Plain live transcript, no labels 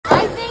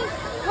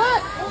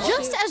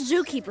As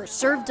zookeepers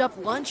served up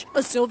lunch, a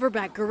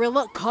silverback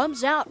gorilla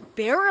comes out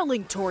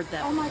barreling toward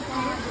them. Oh my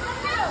God.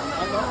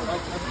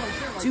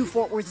 Two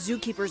Fort Worth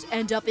zookeepers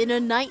end up in a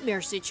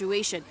nightmare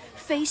situation,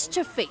 face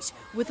to face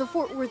with the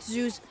Fort Worth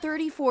Zoo's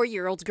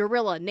 34-year-old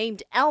gorilla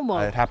named Elmo.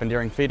 It happened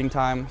during feeding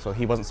time, so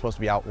he wasn't supposed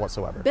to be out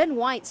whatsoever. Ben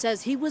White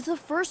says he was the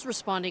first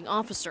responding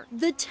officer.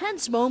 The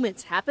tense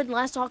moments happened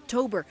last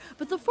October,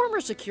 but the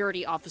former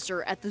security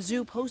officer at the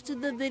zoo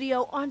posted the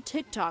video on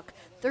TikTok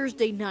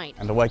Thursday night.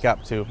 And to wake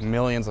up to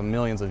millions and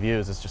millions of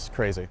views is just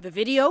crazy. The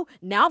video,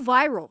 now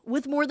viral,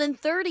 with more than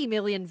 30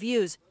 million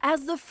views.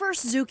 As the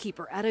first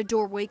zookeeper at a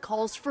doorway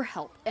calls for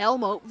help,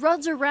 Elmo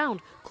runs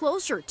around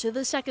closer to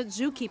the second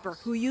zookeeper,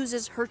 who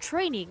uses her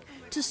training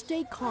to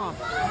stay calm.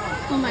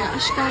 Oh my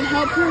gosh, God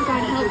help her,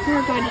 God help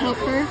her, God help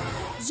her.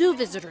 Zoo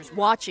visitors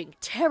watching,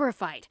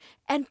 terrified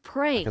and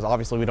praying. Because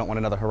obviously we don't want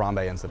another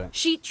Harambe incident.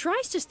 She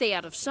tries to stay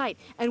out of sight,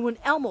 and when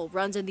Elmo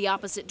runs in the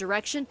opposite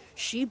direction,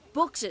 she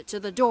books it to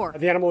the door.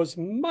 The animal is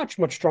much,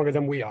 much stronger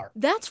than we are.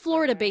 That's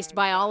Florida-based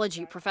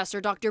biology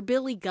professor Dr.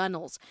 Billy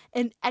Gunnels,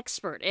 an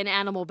expert in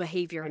animal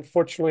behavior.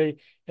 Unfortunately,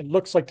 it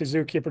looks like the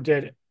zookeeper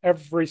did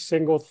every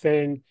single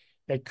thing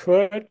they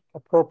could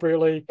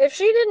appropriately. If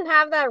she didn't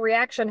have that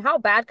reaction, how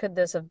bad could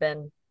this have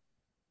been?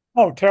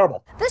 Oh,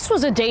 terrible. This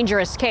was a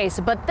dangerous case,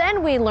 but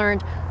then we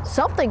learned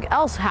something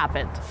else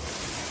happened.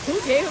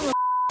 Who gave him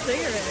a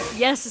cigarette?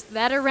 Yes,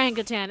 that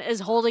orangutan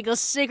is holding a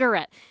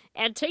cigarette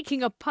and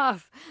taking a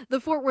puff. The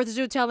Fort Worth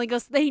Zoo telling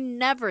us they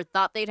never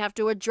thought they'd have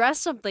to address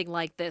something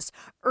like this,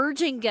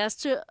 urging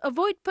guests to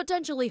avoid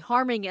potentially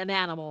harming an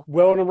animal.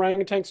 Will an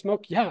orangutan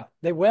smoke? Yeah,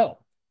 they will.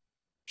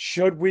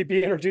 Should we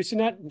be introducing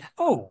that?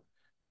 No.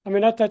 I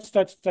mean,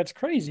 that's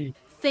crazy.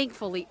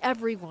 Thankfully,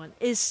 everyone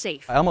is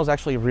safe. Elmo's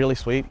actually really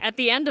sweet. At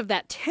the end of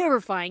that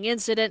terrifying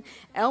incident,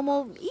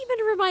 Elmo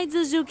even reminds the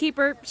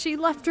zookeeper she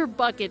left her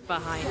bucket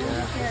behind.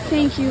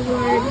 Thank you,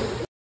 Lord.